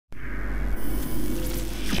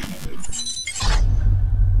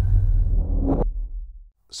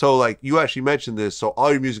So like you actually mentioned this. So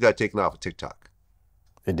all your music got taken off of TikTok.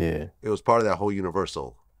 It did. It was part of that whole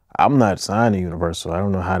Universal. I'm not signed to Universal. I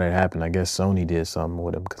don't know how that happened. I guess Sony did something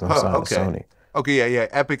with him because I'm signed to Sony. Okay, yeah.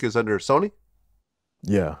 Epic is under Sony?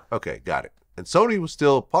 Yeah. Okay, got it. And Sony was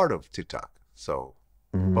still part of TikTok. So,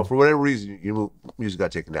 but for whatever reason, your music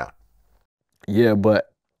got taken down. Yeah,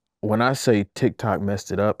 but when I say TikTok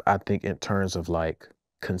messed it up, I think in terms of like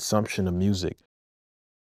consumption of music,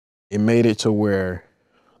 it made it to where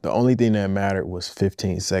the only thing that mattered was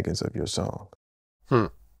 15 seconds of your song.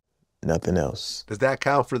 Nothing else. Does that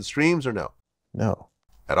count for the streams or no? No.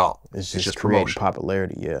 At all? It's just creating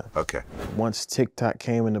popularity, yeah. Okay. Once TikTok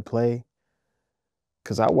came into play,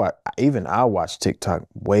 because I watch TikTok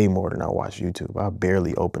way more than I watch YouTube. I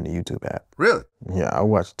barely open the YouTube app. Really? Yeah, I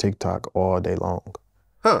watch TikTok all day long.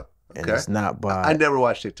 Huh. Okay. And it's not by... I never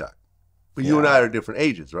watched TikTok. But you and I are different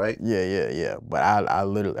ages, right? Yeah. But I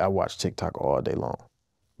literally watch TikTok all day long.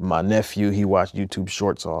 My nephew, he watched YouTube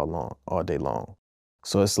Shorts all day long.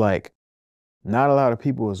 So it's like, not a lot of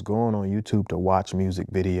people is going on YouTube to watch music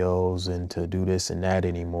videos and to do this and that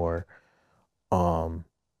anymore. So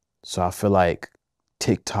I feel like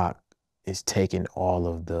TikTok is taking all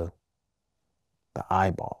of the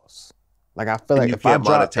eyeballs. Like I feel like if I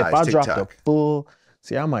drop the full,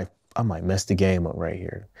 see, I might mess the game up right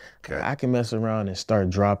here. Okay. I can mess around and start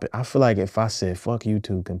dropping. I feel like if I said fuck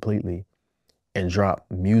YouTube completely and drop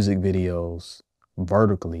music videos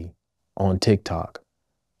vertically on TikTok,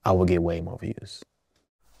 I would get way more views.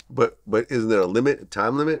 But isn't there a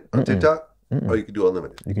time limit on TikTok? Or you can do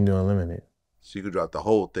unlimited? You can do unlimited. So you could drop the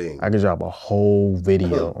whole thing. I could drop a whole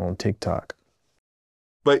video on TikTok.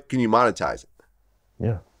 But can you monetize it?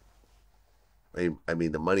 Yeah. I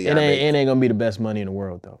mean, the money it ain't gonna be the best money in the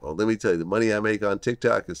world though. Well, let me tell you, the money I make on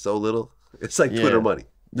TikTok is so little. It's like Twitter money.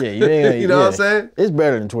 Yeah, you ain't, you know what I'm saying? It's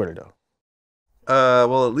better than Twitter though.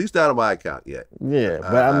 Well, at least not on my account yet. Yeah,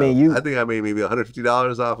 but I mean, I think I made maybe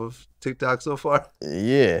 $150 off of TikTok so far.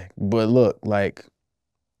 Yeah, but look, like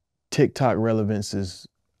TikTok relevance is,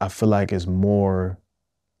 I feel like, is more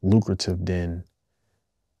lucrative than.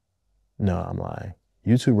 No, I'm lying.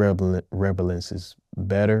 YouTube relevance is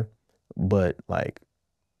better, but like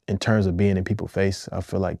in terms of being in people's face, I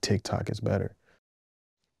feel like TikTok is better.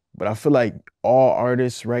 But I feel like all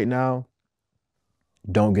artists right now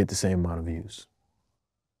don't get the same amount of views.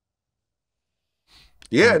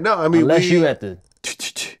 Yeah, no, I mean, unless you at the,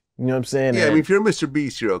 you know what I'm saying? Yeah, I mean, if you're Mr.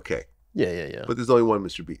 Beast, you're okay. Yeah. But there's only one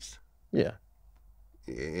Mr. Beast. Yeah.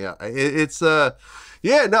 Yeah, it's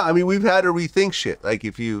yeah, no, I mean, we've had to rethink shit. Like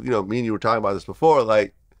if you know, me and you were talking about this before,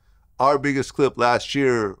 like our biggest clip last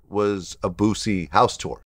year was a Boosie house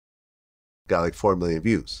tour. Got like 4 million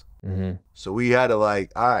views. So we had to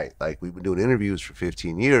like, all right, like we've been doing interviews for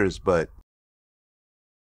 15 years, but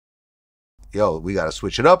yo, we got to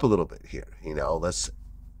switch it up a little bit here. You know, let's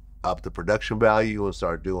up the production value and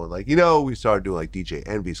start doing like, you know, we started doing like DJ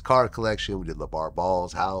Envy's car collection. We did LeVar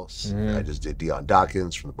Ball's house. I just did Deion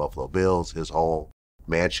Dawkins from the Buffalo Bills, his whole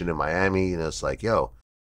mansion in Miami. And it's like, yo,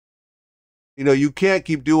 you know, you can't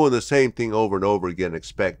keep doing the same thing over and over again and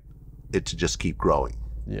expect it to just keep growing.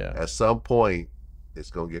 Yeah. At some point,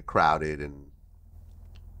 it's going to get crowded and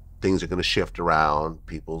things are going to shift around.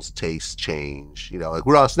 People's tastes change. You know, like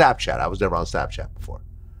we're on Snapchat. I was never on Snapchat before.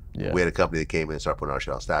 Yeah. We had a company that came in and started putting our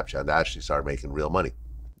shit on Snapchat and actually started making real money.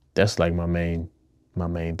 That's like my main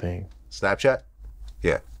thing. Snapchat?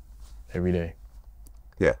 Yeah. Every day.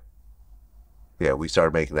 Yeah. Yeah, we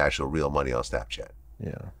started making actual real money on Snapchat.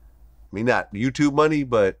 Yeah. I mean, not YouTube money,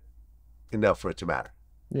 but enough for it to matter.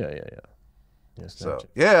 Yeah. So,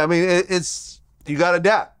 yeah, I mean, it's, you got to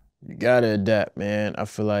adapt. You got to adapt, man. I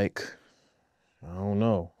feel like, I don't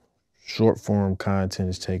know, short form content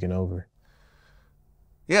is taking over.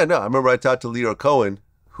 Yeah, no, I remember I talked to Leo Cohen,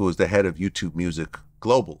 who was the head of YouTube Music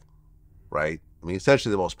Global, right? I mean,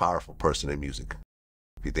 essentially the most powerful person in music,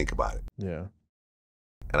 if you think about it. Yeah.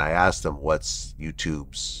 And I asked him, what's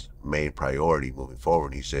YouTube's main priority moving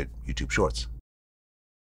forward? And he said, YouTube Shorts.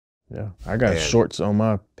 Yeah, I got shorts on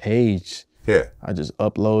my page. Yeah. I just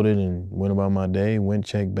uploaded and went about my day, went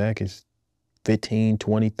checked back. It's 15,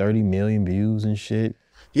 20, 30 million views and shit.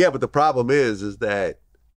 Yeah, but the problem is that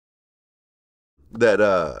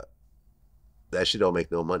shit don't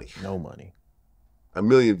make no money. No money. 1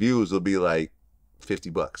 million views will be like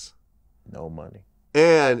 $50. No money.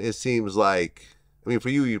 And it seems like, I mean, for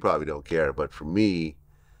you, you probably don't care, but for me,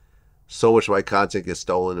 so much of my content gets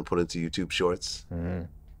stolen and put into YouTube Shorts.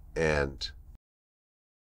 And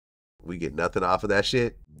we get nothing off of that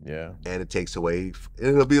shit. Yeah. And it takes away, and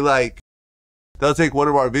it'll be like, they'll take one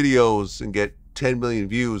of our videos and get 10 million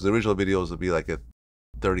views. The original videos will be like at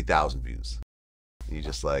 30,000 views. You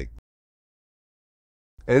just like,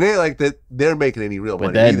 and it ain't like that they're making any real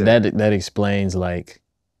But money either. that explains like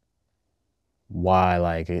why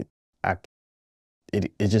like it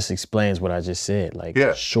just explains what I just said. Like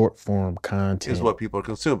short form content is what people are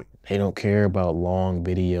consuming. They don't care about long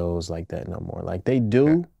videos like that no more. Like they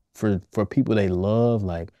do for people they love.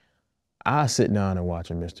 Like I sit down and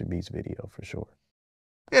watch a Mr. Beast video for sure.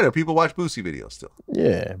 Yeah, people watch Boosie videos still.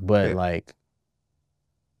 Yeah, but like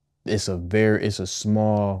it's a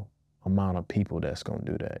small amount of people that's gonna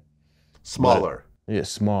do that. Smaller. But,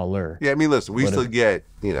 smaller. Yeah, I mean, listen, we still get,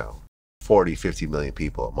 40, 50 million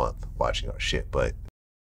people a month watching our shit, but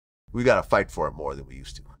we got to fight for it more than we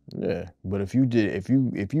used to. Yeah, but if you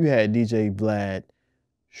had DJ Vlad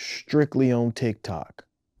strictly on TikTok,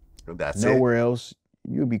 and that's nowhere else,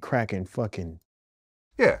 you'd be cracking fucking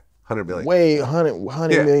 100 million.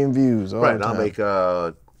 100 million views. All right, the time. I'll make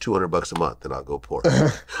 $200 a month and I'll go poor.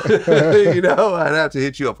 I'd have to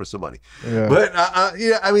hit you up for some money. Yeah. But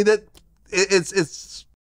I mean it's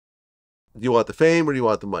you want the fame or do you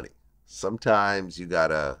want the money? Sometimes you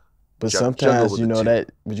gotta. But sometimes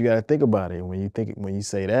but you gotta think about it when you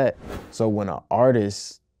say that. So when an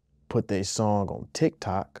artist put their song on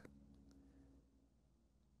TikTok,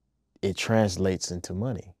 it translates into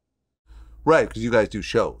money. Right, because you guys do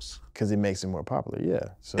shows. Because it makes it more popular,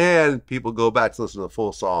 yeah. So. And people go back to listen to the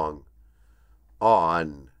full song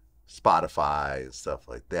on Spotify and stuff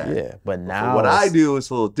like that. Yeah, but now what I do is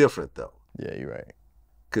a little different though. Yeah, you're right.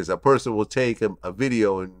 Because a person will take a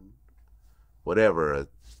video and whatever, a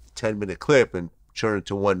 10-minute clip and turn it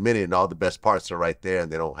to 1 minute and all the best parts are right there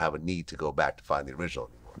and they don't have a need to go back to find the original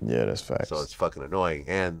anymore. Yeah, that's facts. So it's fucking annoying.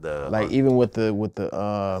 And even with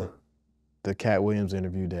the Cat Williams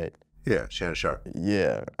interview that Shannon Sharp.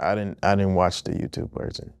 Yeah, I didn't watch the YouTube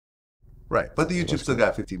version. Right, but the YouTube still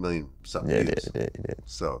got 50 million something views. It did.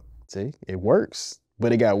 So see, it works,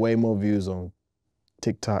 but it got way more views on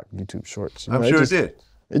TikTok, YouTube Shorts. I'm sure it did.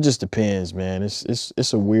 It just depends, man.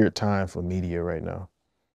 It's a weird time for media right now.